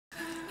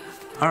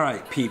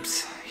Alright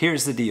peeps,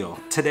 here's the deal.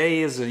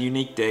 Today is a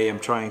unique day. I'm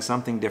trying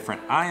something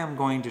different. I am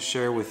going to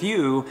share with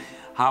you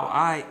how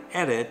I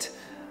edit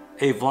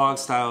a vlog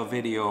style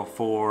video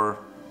for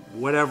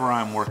whatever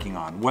I'm working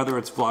on. Whether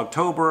it's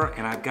Vlogtober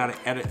and I've got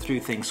to edit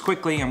through things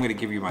quickly, I'm going to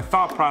give you my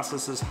thought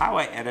processes, how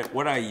I edit,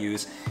 what I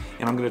use,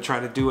 and I'm going to try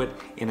to do it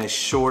in a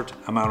short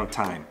amount of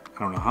time. I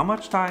don't know how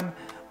much time,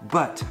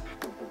 but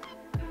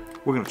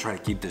we're going to try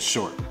to keep this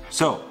short.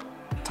 So,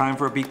 time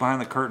for a peek behind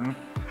the curtain.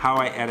 How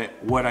I edit,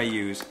 what I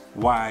use,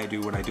 why I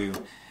do what I do.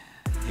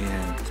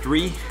 In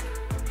 3,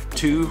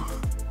 2,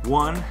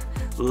 1,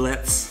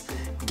 let's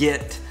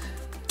get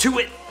to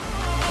it.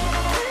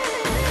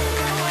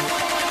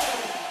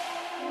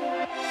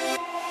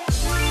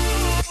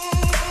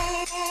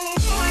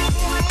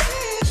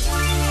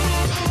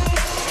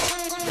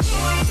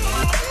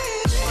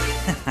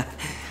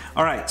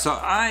 All right, so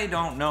I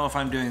don't know if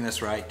I'm doing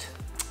this right.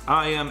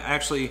 I am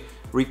actually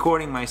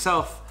recording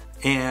myself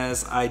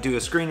as I do a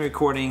screen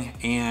recording,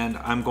 and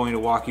I'm going to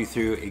walk you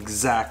through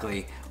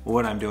exactly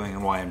what I'm doing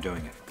and why I'm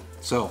doing it.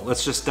 So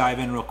let's just dive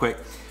in real quick.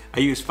 I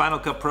use Final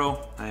Cut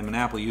Pro. I am an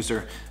Apple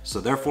user,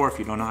 so therefore if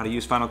you don't know how to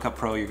use Final Cut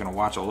Pro, you're going to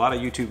watch a lot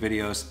of YouTube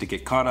videos to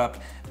get caught up,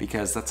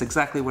 because that's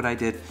exactly what I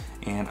did,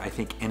 and I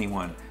think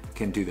anyone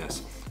can do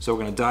this. So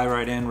we're going to dive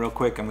right in real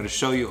quick. I'm going to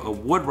show you a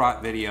wood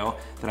rot video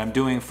that I'm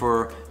doing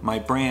for my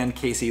brand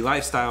KC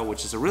Lifestyle,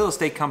 which is a real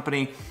estate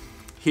company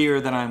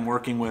here that I'm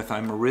working with.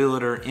 I'm a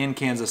realtor in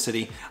Kansas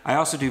City. I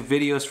also do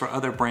videos for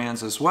other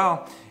brands as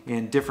well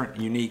in different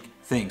unique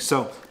things.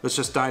 So let's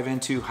just dive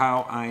into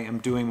how I am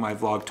doing my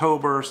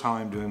Vlogtobers, how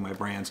I'm doing my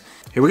brands.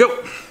 Here we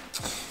go.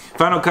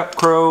 Final Cut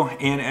Pro,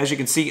 and as you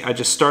can see, I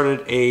just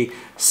started a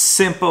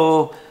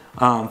simple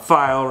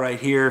file right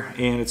here,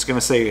 and it's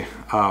gonna say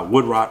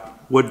wood rot,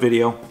 wood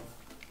video.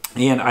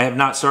 And I have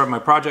not started my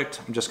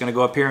project. I'm just gonna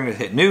go up here, I'm gonna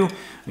hit new, I'm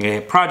gonna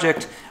hit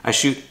project. I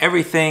shoot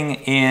everything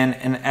in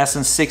an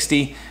Essence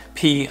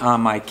 60p on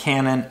my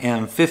Canon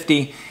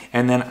M50,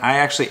 and then I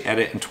actually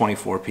edit in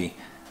 24p.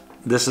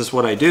 This is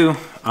what I do.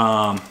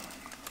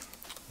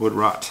 Wood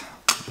rot,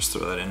 just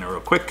throw that in there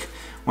real quick.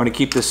 I wanna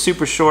keep this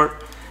super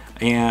short,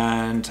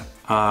 and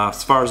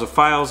as far as the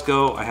files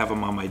go, I have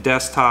them on my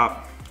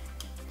desktop,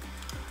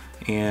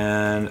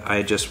 and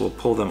I just will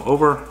pull them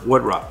over,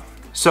 wood rot.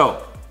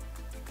 So,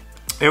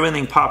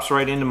 everything pops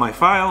right into my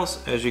files,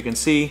 as you can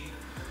see.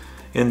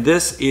 And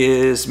this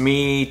is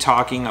me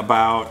talking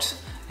about,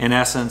 in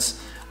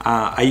essence,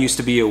 I used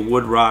to be a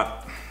wood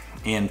rot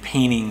and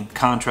painting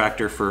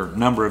contractor for a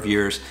number of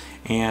years,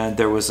 and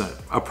there was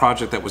a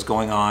project that was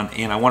going on,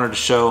 and I wanted to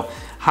show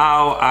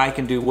how I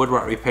can do wood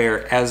rot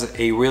repair as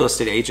a real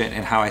estate agent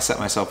and how I set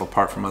myself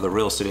apart from other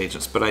real estate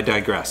agents, but I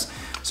digress.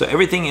 So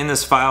everything in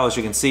this file, as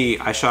you can see,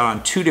 I shot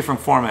on 2 different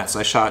formats.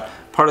 I shot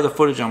part of the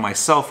footage on my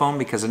cell phone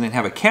because I didn't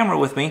have a camera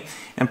with me,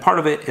 and part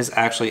of it is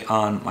actually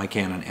on my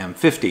Canon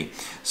M50.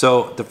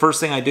 So the first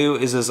thing I do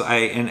is I,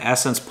 in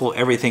essence, pull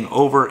everything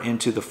over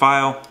into the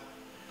file,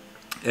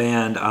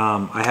 and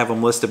I have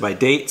them listed by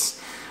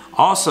dates.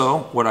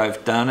 Also, what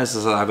I've done is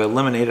I've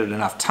eliminated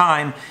enough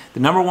time. The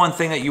number one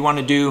thing that you want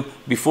to do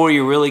before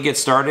you really get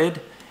started,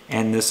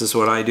 and this is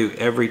what I do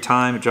every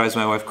time, it drives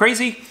my wife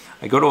crazy,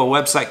 I go to a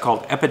website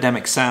called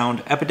Epidemic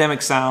Sound.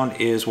 Epidemic Sound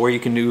is where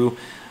you can do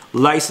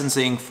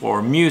licensing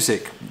for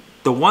music.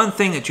 The one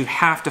thing that you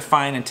have to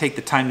find and take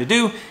the time to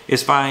do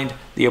is find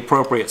the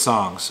appropriate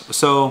songs.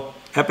 So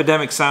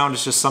Epidemic Sound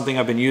is just something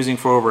I've been using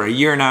for over a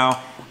year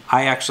now.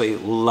 I actually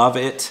love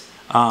it.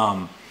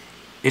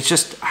 It's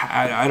just,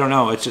 I don't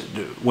know, it's just,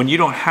 when you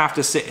don't have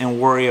to sit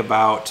and worry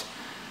about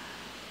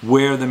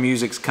where the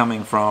music's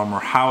coming from or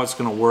how it's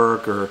gonna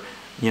work, or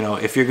you know,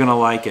 if you're gonna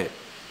like it,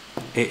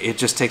 it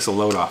just takes a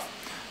load off.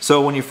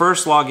 So when you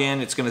first log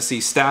in, it's gonna see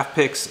staff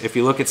picks. If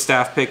you look at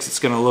staff picks, it's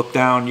gonna look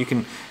down. You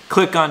can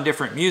click on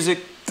different music.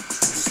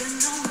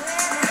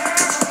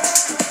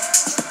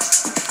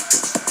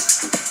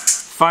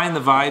 Find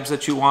the vibes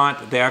that you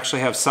want. They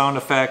actually have sound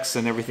effects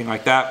and everything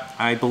like that.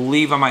 I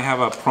believe I might have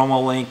a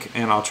promo link,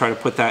 and I'll try to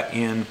put that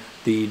in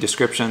the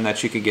description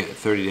that you could get a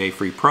 30-day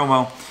free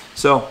promo.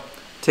 So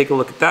take a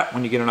look at that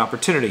when you get an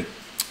opportunity.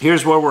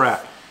 Here's where we're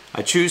at.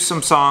 I choose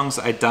some songs,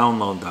 I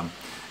download them.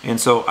 And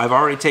so I've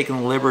already taken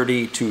the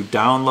liberty to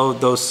download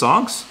those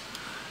songs,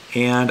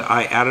 and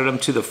I added them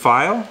to the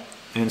file.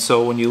 And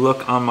so when you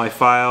look on my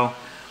file,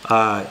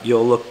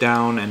 you'll look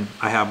down and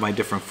I have my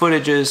different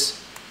footages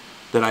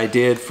that I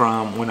did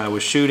from when I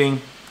was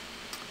shooting.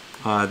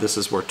 This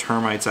is where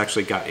termites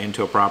actually got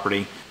into a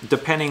property,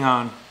 depending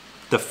on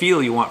the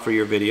feel you want for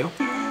your video.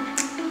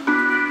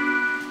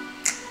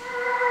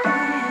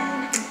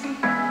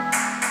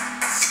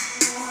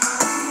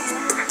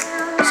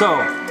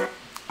 So,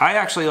 I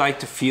actually like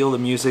to feel the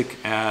music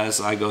as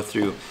I go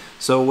through.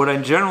 So what I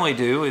generally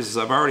do is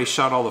I've already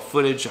shot all the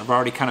footage, I've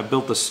already kind of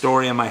built the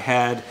story in my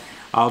head.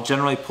 I'll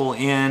generally pull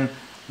in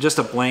just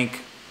a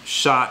blank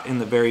shot in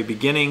the very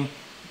beginning.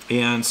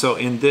 And so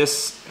in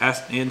this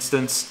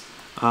instance,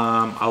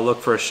 I'll look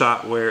for a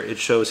shot where it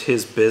shows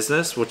his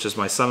business, which is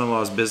my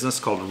son-in-law's business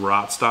called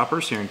Rot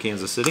Stoppers here in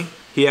Kansas City.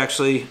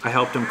 I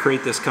helped him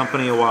create this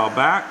company a while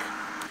back.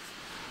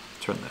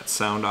 Turn that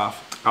sound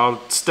off.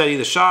 I'll steady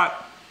the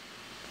shot.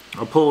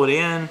 I'll pull it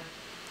in.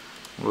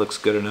 It looks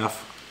good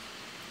enough.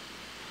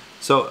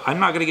 So I'm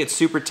not going to get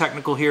super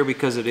technical here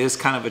because it is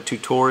kind of a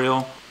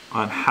tutorial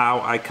on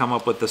how I come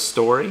up with the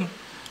story.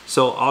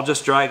 So I'll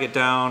just drag it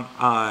down.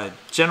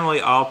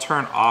 Generally, I'll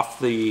turn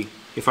off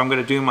if I'm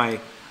going to do my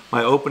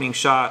opening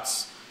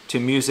shots to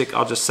music,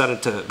 I'll just set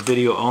it to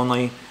video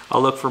only.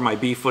 I'll look for my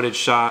B footage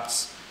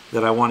shots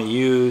that I want to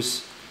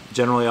use.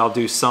 Generally, I'll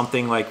do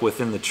something like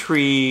within the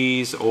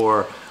trees,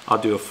 or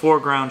I'll do a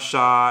foreground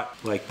shot.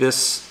 Like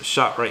this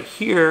shot right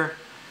here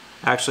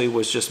actually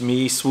was just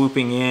me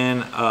swooping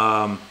in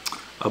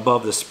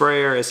above the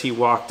sprayer as he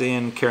walked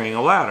in carrying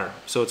a ladder.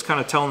 So it's kind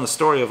of telling the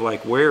story of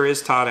like, where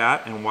is Todd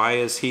at and why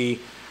is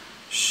he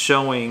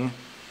showing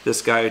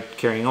this guy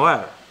carrying a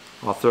ladder.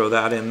 I'll throw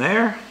that in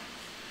there.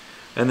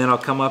 And then I'll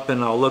come up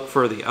and I'll look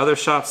for the other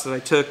shots that I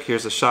took.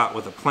 Here's a shot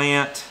with a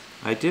plant.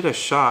 I did a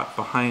shot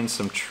behind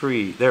some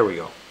tree. There we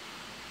go.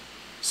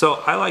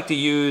 So I like to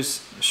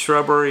use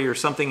shrubbery or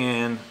something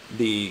in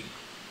the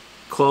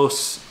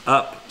close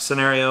up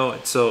scenario,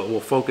 so it will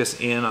focus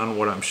in on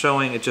what I'm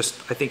showing. I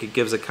think it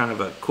gives a kind of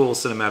a cool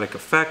cinematic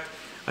effect.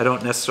 I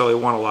don't necessarily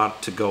want a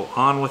lot to go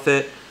on with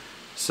it.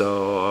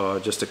 So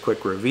just a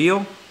quick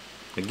reveal.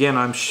 Again,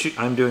 I'm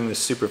doing this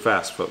super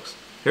fast, folks.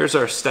 Here's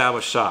our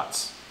established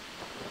shots.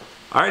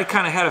 I already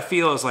kind of had a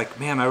feel. I was like,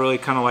 man, I really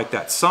kind of like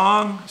that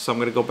song. So I'm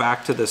going to go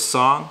back to this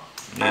song.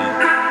 And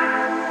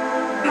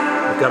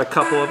I've got a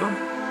couple of them.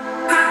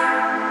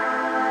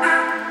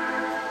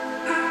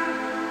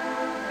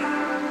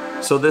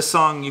 So this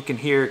song, you can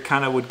hear,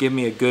 kind of would give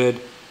me a good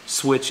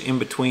switch in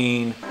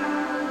between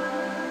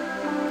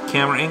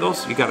camera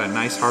angles. You got a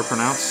nice hard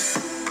pronounce.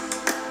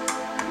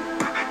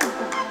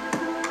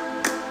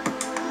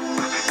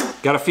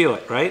 Got to feel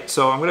it, right?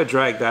 So I'm going to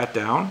drag that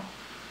down.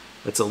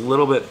 It's a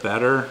little bit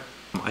better,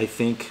 I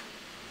think,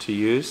 to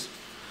use.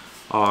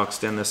 I'll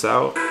extend this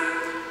out.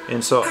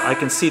 And so I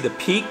can see the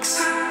peaks.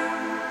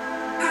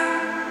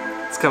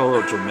 It's got a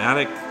little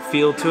dramatic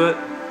feel to it.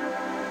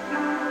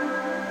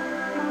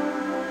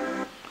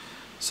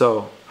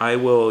 So I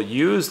will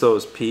use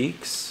those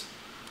peaks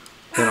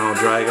and I'll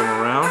drag them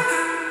around.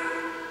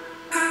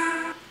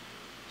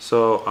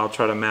 So I'll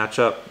try to match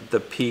up the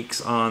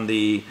peaks on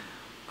the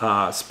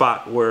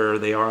spot where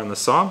they are in the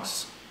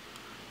songs.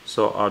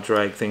 So I'll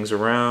drag things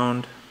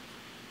around,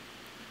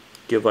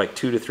 give like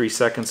 2 to 3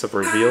 seconds of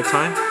reveal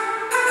time.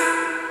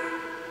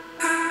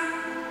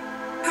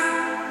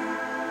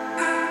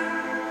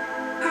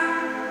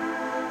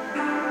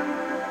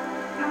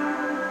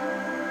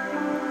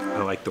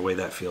 I like the way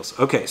that feels.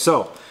 Okay,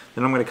 so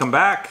then I'm going to come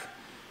back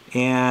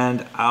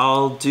and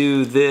I'll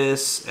do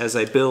this as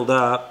I build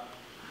up.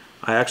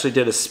 I actually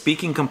did a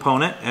speaking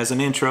component as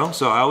an intro,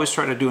 so I always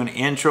try to do an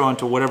intro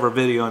into whatever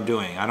video I'm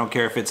doing. I don't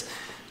care if it's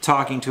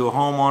talking to a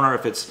homeowner,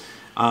 if it's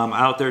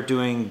out there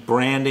doing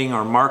branding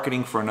or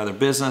marketing for another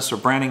business, or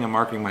branding and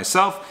marketing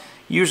myself.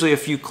 Usually a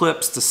few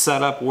clips to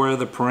set up where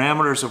the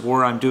parameters of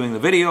where I'm doing the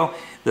video.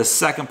 The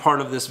second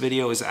part of this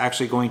video is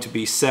actually going to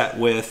be set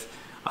with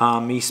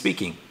me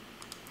speaking.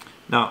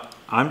 Now,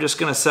 I'm just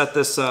going to set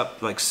this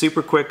up like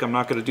super quick. I'm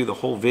not going to do the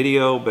whole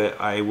video, but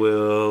I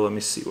will. Let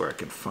me see where I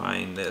can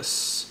find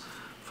this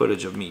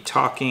footage of me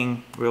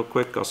talking real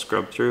quick. I'll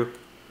scrub through.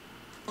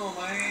 Oh,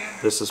 man.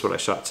 This is what I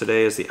shot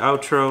today as the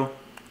outro.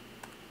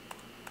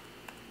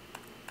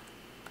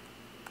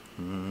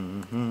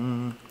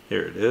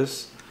 Here it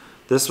is.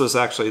 This was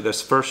actually,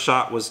 this first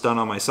shot was done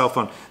on my cell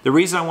phone. The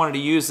reason I wanted to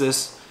use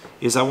this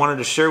is I wanted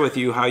to share with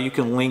you how you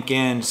can link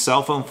in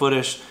cell phone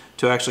footage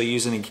to actually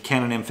using a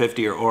Canon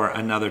M50 or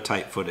another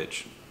type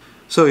footage.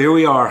 So here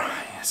we are.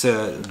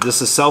 So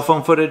this is cell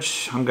phone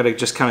footage. I'm gonna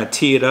just kind of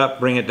tee it up,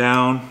 bring it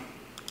down.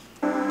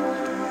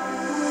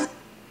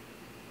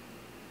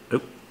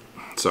 Oop,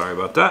 sorry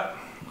about that.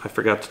 I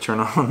forgot to turn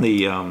on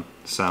the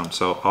sound,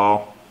 so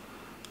I'll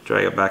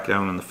drag it back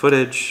down in the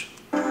footage.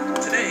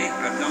 Today,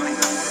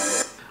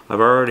 I've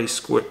already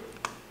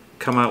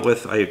come out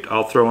with,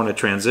 I'll throw in a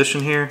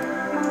transition here.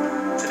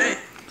 Today.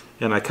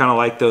 And I kind of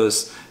like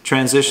those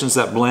transitions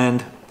that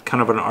blend,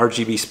 kind of an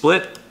RGB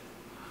split.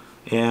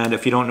 And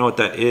if you don't know what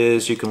that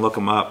is, you can look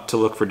them up to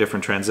look for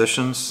different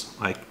transitions.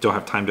 I don't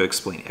have time to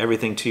explain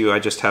everything to you. I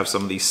just have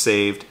some of these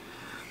saved.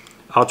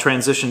 I'll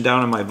transition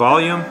down in my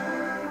volume.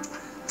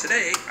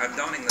 Today, I'm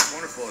donning this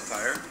wonderful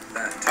attire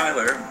that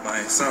Tyler,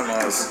 my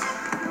son-in-law's,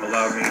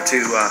 allowed me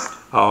to...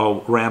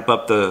 I'll ramp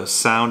up the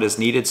sound as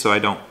needed so I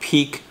don't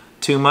peak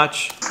too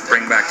much.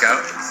 Bring back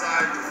out.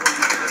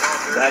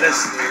 That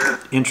is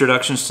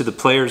introductions to the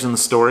players in the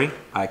story.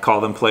 I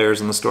call them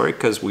players in the story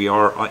because we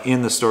are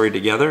in the story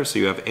together. So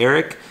you have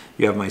Eric,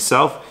 you have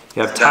myself,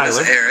 you have Tyler.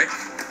 That is Eric.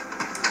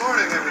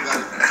 Morning,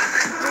 everybody.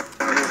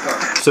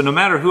 So no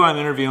matter who I'm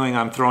interviewing,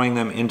 I'm throwing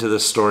them into the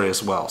story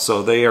as well.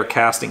 So they are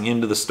casting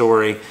into the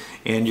story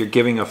and you're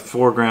giving a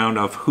foreground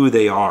of who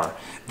they are.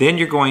 Then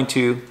you're going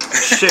to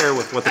share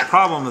with what the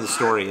problem of the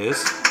story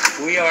is.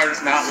 We are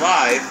not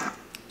live.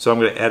 So I'm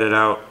going to edit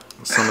out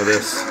some of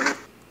this.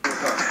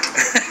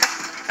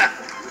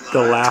 The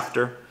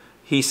laughter.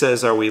 He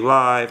says, are we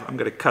live? I'm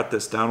gonna cut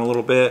this down a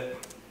little bit.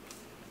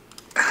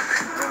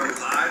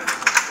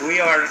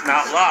 We are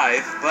not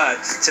live, but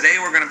today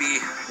we're going to be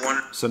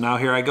So now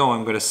here I go.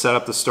 I'm going to set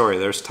up the story.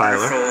 There's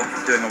Tyler.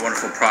 doing a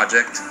wonderful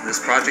project. This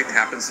project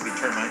happens to be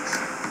termites,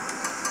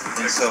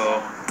 and so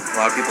a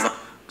lot of people don't.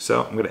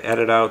 So I'm going to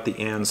edit out the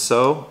and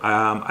so.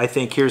 I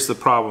think here's the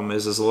problem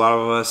is a lot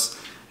of us,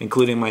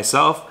 including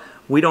myself,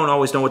 we don't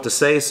always know what to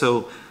say.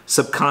 So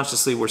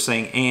subconsciously we're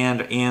saying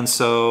and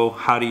so.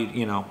 How do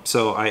you know?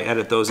 So I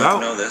edit those out.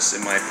 I know this.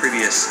 In my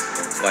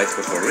previous life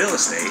before real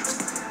estate,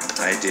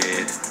 I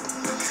did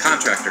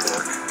contractor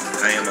work.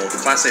 I am a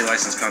Class A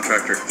licensed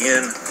contractor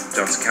in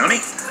Johnson County,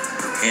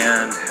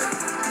 and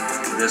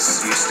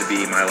this used to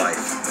be my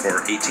life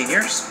for 18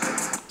 years.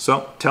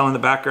 So, telling the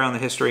background, the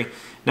history.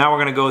 Now we're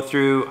going to go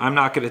through, I'm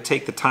not going to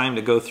take the time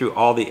to go through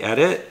all the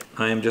edit.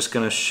 I am just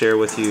going to share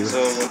with you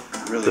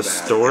the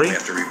story. We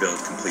have to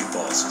rebuild complete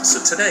walls. So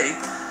today,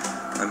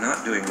 I'm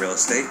not doing real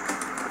estate.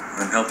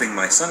 I'm helping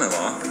my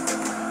son-in-law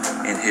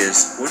in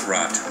his wood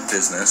rot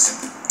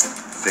business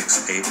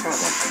fix a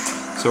problem.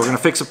 So we're going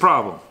to fix a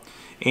problem.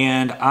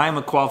 And I'm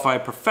a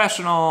qualified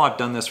professional. I've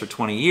done this for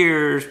 20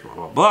 years, blah,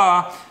 blah,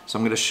 blah. So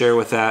I'm going to share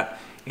with that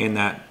in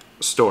that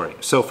story.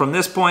 So from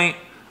this point,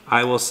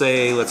 I will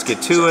say, let's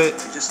get to it.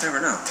 You just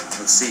never know.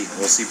 Let's see.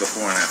 We'll see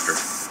before and after.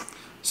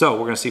 So we're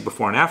going to see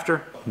before and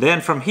after.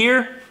 Then from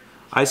here,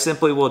 I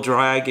simply will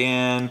drag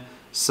in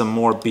some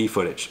more B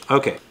footage.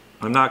 Okay,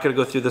 I'm not going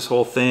to go through this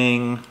whole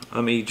thing.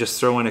 Let me just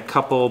throw in a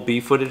couple B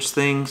footage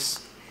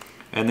things.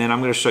 And then I'm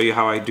going to show you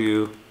how I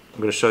do. I'm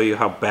going to show you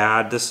how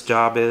bad this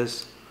job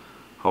is,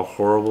 how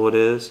horrible it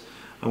is.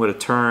 I'm going to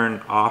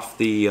turn off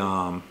the,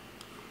 I'm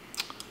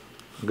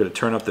going to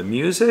turn up the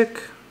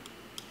music.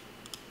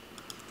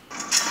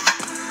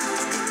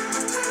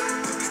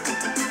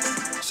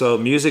 So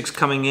music's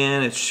coming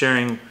in, it's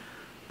sharing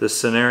the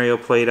scenario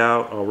played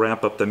out. I'll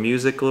ramp up the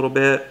music a little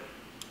bit.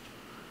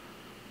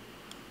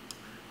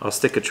 I'll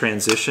stick a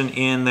transition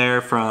in there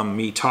from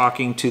me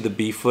talking to the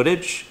B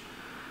footage.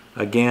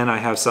 Again, I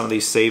have some of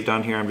these saved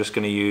on here. I'm just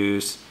going to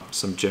use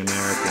some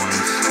generic ones.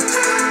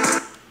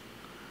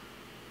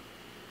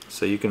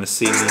 So you're going to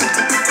see me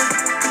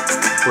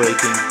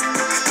breaking.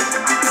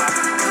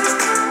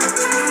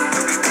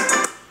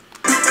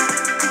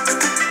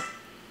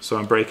 So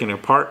I'm breaking it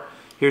apart.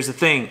 Here's the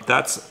thing,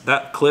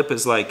 that clip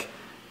is like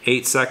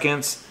 8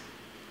 seconds.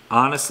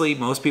 Honestly,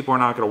 most people are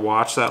not going to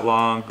watch that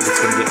long.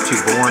 It's going to get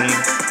too boring.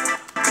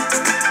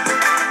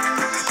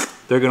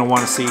 They're going to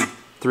want to see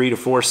 3 to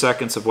 4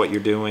 seconds of what you're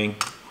doing.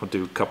 I'll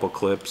do a couple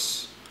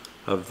clips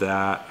of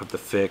that, of the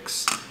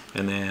fix,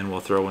 and then we'll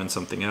throw in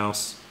something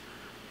else.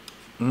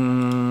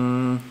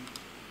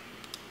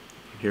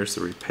 Here's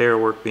the repair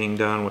work being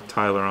done with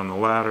Tyler on the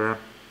ladder.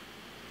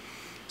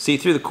 See,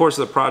 through the course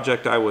of the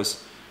project, I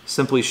was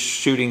simply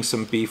shooting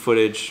some B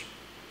footage.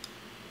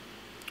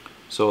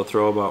 So I'll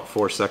throw about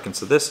 4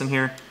 seconds of this in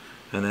here,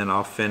 and then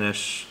I'll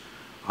finish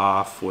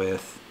off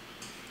with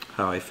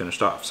how I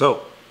finished off.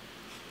 So,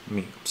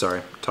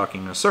 sorry,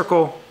 talking in a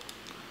circle.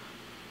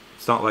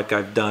 It's not like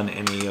I've done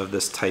any of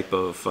this type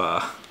of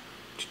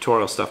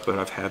tutorial stuff, but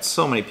I've had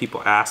so many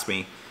people ask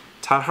me,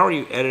 Todd, how are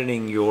you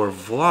editing your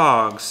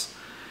vlogs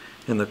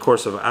in the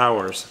course of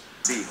hours?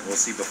 We'll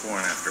see before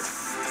and after.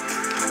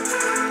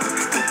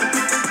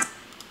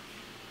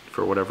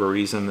 For whatever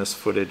reason, this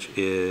footage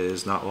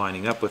is not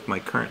lining up with my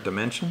current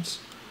dimensions.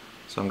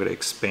 So I'm going to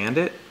expand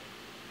it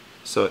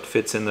so it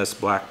fits in this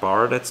black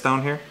bar that's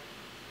down here.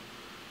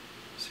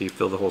 So you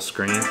fill the whole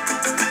screen.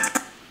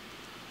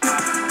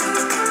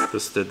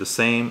 This did the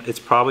same. It's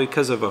probably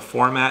because of a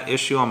format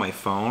issue on my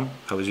phone.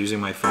 I was using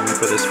my phone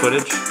for this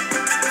footage.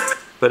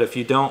 But if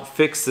you don't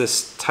fix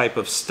this type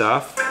of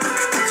stuff,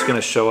 it's going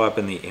to show up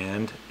in the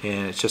end,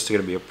 and it's just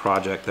going to be a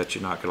project that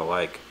you're not going to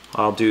like.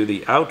 I'll do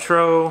the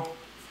outro,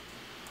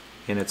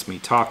 and it's me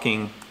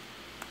talking.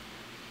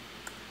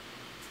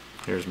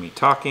 Here's me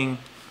talking.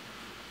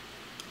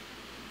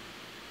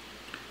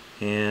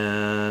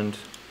 And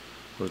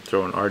we'll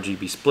throw an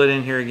RGB split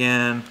in here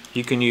again.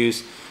 You can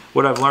use,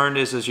 what I've learned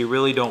is you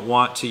really don't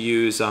want to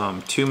use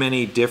too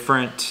many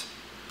different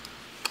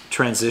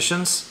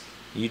transitions.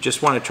 You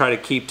just want to try to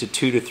keep to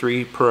 2 to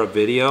 3 per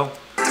video. You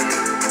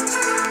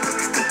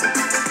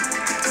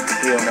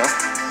don't know?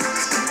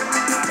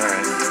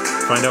 Alright.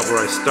 Find out where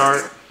I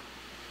start.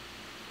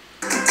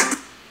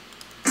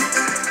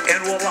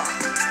 And voila.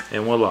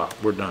 And voila,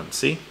 we're done.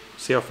 See?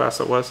 See how fast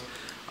that was?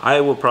 I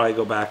will probably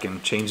go back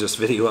and change this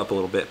video up a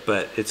little bit,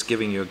 but it's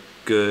giving you a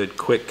good,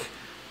 quick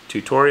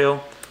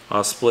tutorial.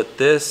 I'll split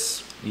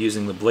this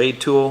using the blade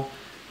tool,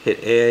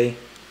 hit A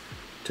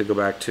to go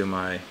back to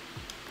my,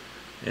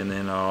 and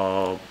then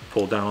I'll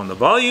pull down the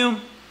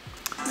volume.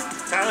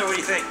 Tyler, what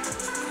do you think?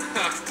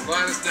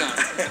 Glad it's done.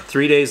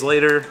 3 days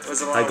later,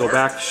 Was it a lot I of go work?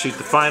 back to shoot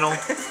the final.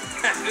 It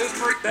was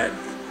pretty good.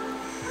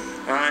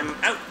 I'm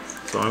out.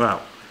 So I'm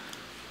out.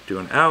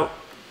 Doing out,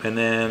 and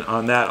then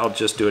on that I'll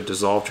just do a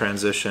dissolve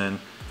transition,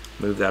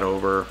 move that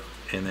over,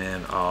 and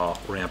then I'll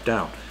ramp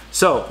down.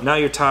 So now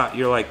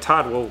you're like,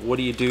 Todd, well, what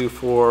do you do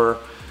for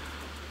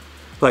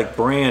like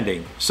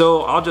branding.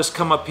 So I'll just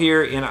come up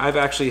here and I've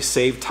actually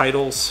saved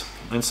titles.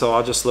 And so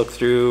I'll just look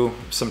through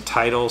some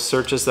title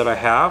searches that I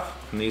have,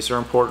 and these are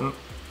important.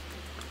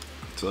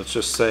 So let's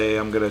just say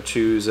I'm gonna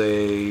choose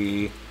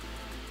a,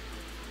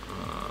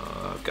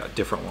 I've got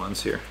different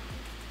ones here.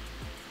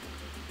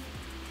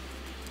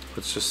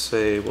 Let's just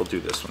say we'll do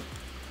this one.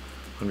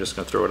 I'm just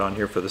gonna throw it on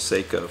here for the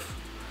sake of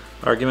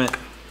argument.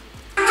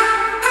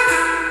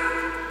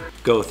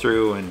 Go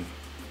through and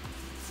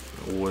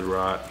wood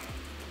rot,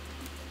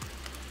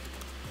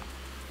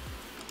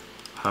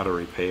 how to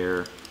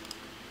repair,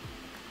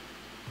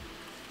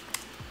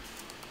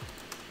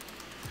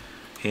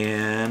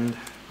 and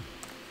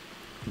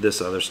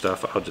this other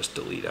stuff I'll just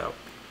delete out.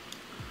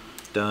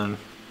 Done.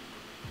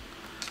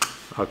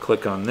 I'll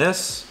click on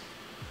this,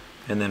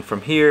 and then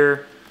from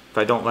here, if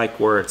I don't like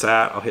where it's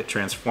at, I'll hit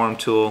transform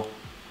tool.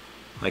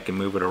 I can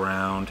move it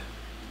around.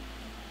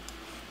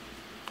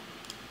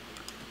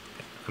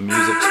 The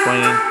music's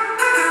playing.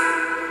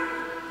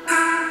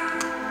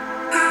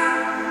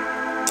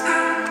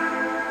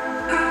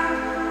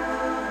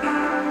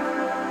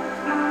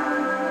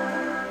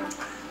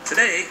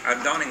 Today,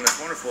 I'm donning this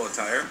wonderful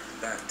attire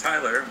that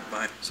Tyler,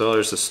 So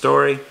there's the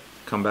story.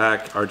 Come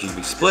back,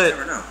 RGB split.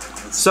 never know.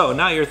 So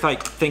now you're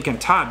like thinking,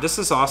 Todd, this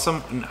is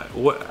awesome.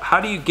 How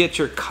do you get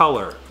your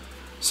color?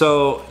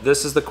 So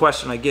this is the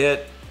question I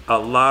get a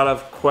lot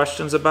of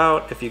questions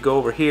about. If you go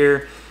over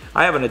here,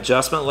 I have an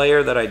adjustment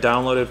layer that I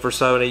downloaded for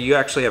somebody. You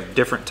actually have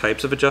different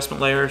types of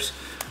adjustment layers.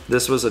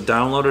 This was a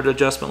downloaded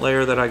adjustment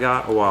layer that I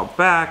got a while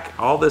back.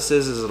 All this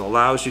is it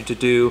allows you to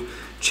do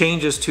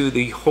changes to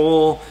the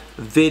whole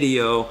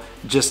video,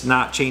 just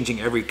not changing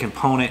every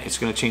component. It's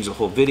going to change the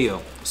whole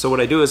video. So what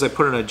I do is I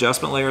put an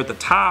adjustment layer at the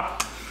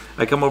top.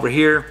 I come over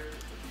here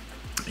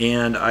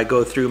and I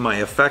go through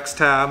my effects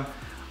tab.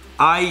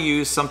 I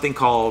use something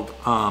called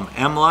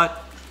MLUT,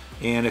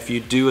 and if you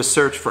do a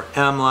search for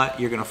MLUT,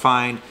 you're going to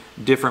find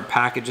different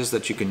packages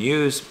that you can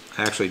use.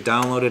 I actually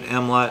downloaded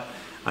MLUT.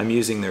 I'm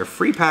using their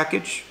free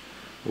package,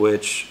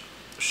 which,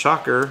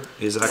 shocker,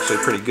 is actually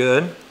pretty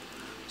good.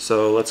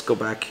 So let's go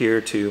back here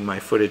to my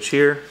footage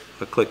here.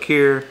 I'll click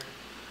here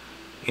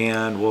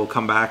and we'll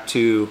come back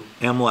to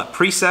MLUT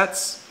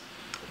presets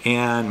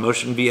and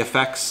motion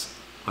VFX.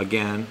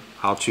 Again,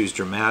 I'll choose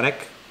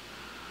dramatic.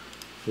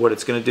 What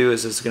it's gonna do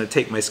is it's gonna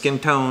take my skin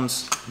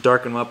tones,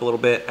 darken them up a little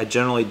bit. I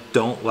generally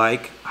don't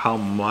like how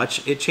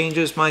much it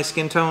changes my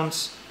skin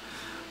tones.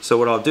 So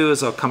what I'll do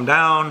is I'll come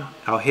down,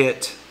 I'll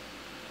hit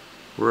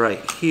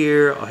right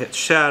here, I'll hit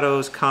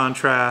shadows,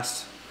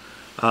 contrast.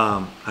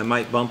 I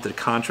might bump the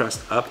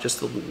contrast up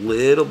just a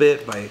little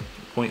bit by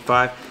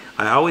 0.5.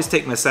 I always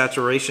take my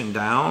saturation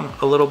down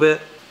a little bit,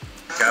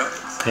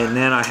 and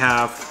then I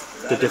have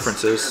the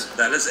differences.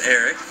 That is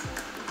Eric.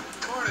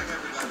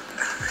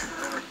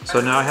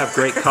 So now I have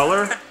great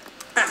color.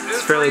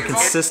 It's fairly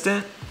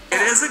consistent.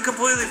 It isn't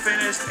completely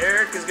finished.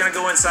 Eric is going to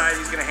go inside.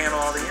 He's going to handle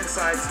all the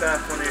inside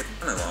stuff when he's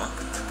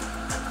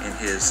in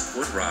his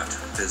wood rot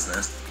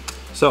business.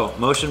 So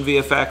motion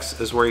VFX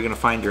is where you're going to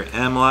find your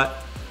MLUT.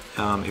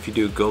 If you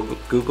do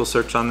Google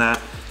search on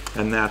that,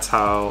 and that's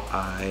how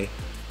I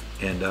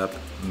end up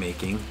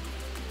making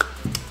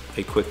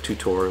a quick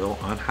tutorial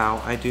on how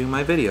I do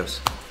my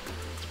videos.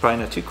 It's probably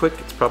not too quick.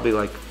 It's probably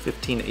like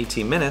 15 to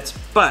 18 minutes,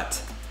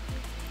 but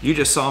you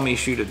just saw me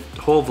shoot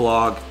a whole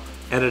vlog,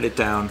 edit it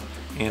down,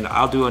 and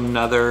I'll do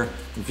another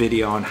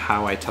video on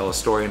how I tell a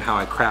story and how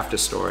I craft a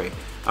story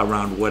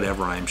around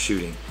whatever I'm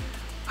shooting.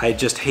 I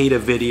just hate a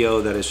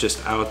video that is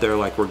just out there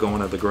like we're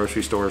going to the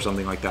grocery store or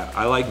something like that.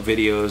 I like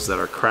videos that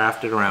are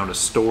crafted around a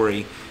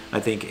story. I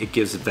think it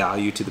gives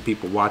value to the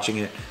people watching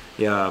it.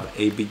 You have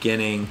a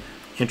beginning,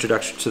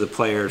 introduction to the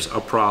players,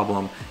 a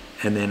problem,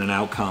 and then an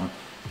outcome.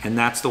 And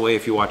that's the way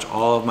if you watch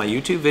all of my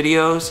YouTube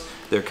videos,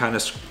 they're kind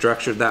of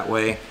structured that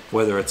way,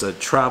 whether it's a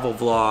travel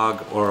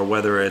vlog or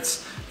whether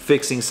it's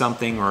fixing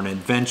something or an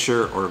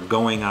adventure or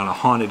going on a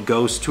haunted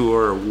ghost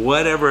tour or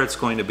whatever it's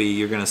going to be,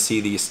 you're going to see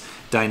these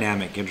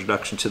dynamic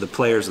introduction to the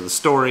players of the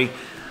story,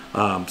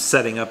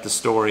 setting up the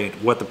story,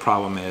 what the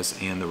problem is,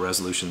 and the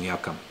resolution, the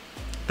outcome.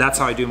 That's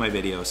how I do my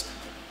videos.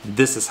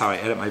 This is how I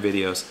edit my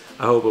videos.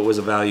 I hope it was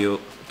of value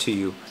to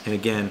you. And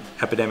again,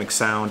 Epidemic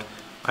Sound,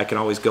 I can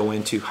always go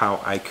into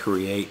how I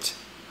create.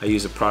 I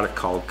use a product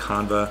called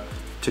Canva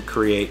to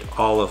create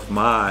all of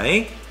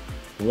my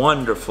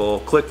wonderful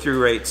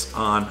click-through rates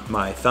on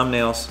my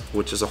thumbnails,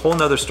 which is a whole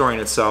nother story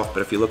in itself.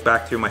 But if you look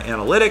back through my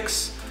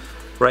analytics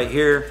right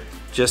here,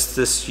 just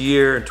this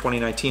year in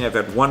 2019, I've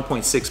had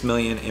 1.6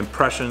 million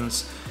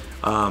impressions.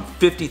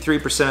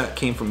 53%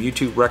 came from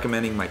YouTube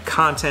recommending my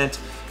content.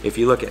 If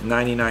you look at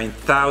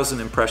 99,000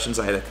 impressions,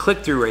 I had a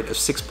click-through rate of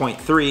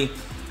 6.3.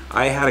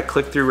 I had a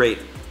click-through rate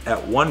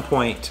at one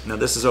point, now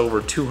this is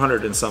over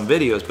 200 and some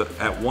videos, but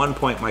at one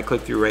point my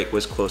click-through rate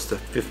was close to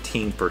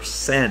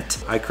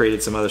 15%. I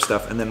created some other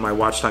stuff, and then my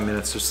watch time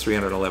minutes was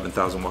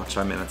 311,000 watch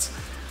time minutes.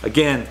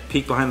 Again,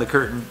 peek behind the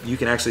curtain, you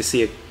can actually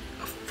see a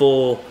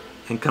full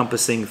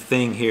encompassing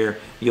thing here.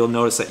 You'll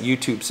notice that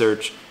YouTube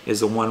search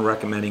is the one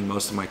recommending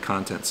most of my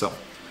content. So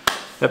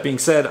That being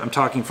said, I'm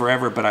talking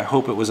forever, but I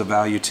hope it was of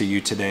value to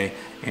you today.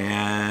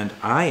 And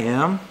I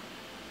am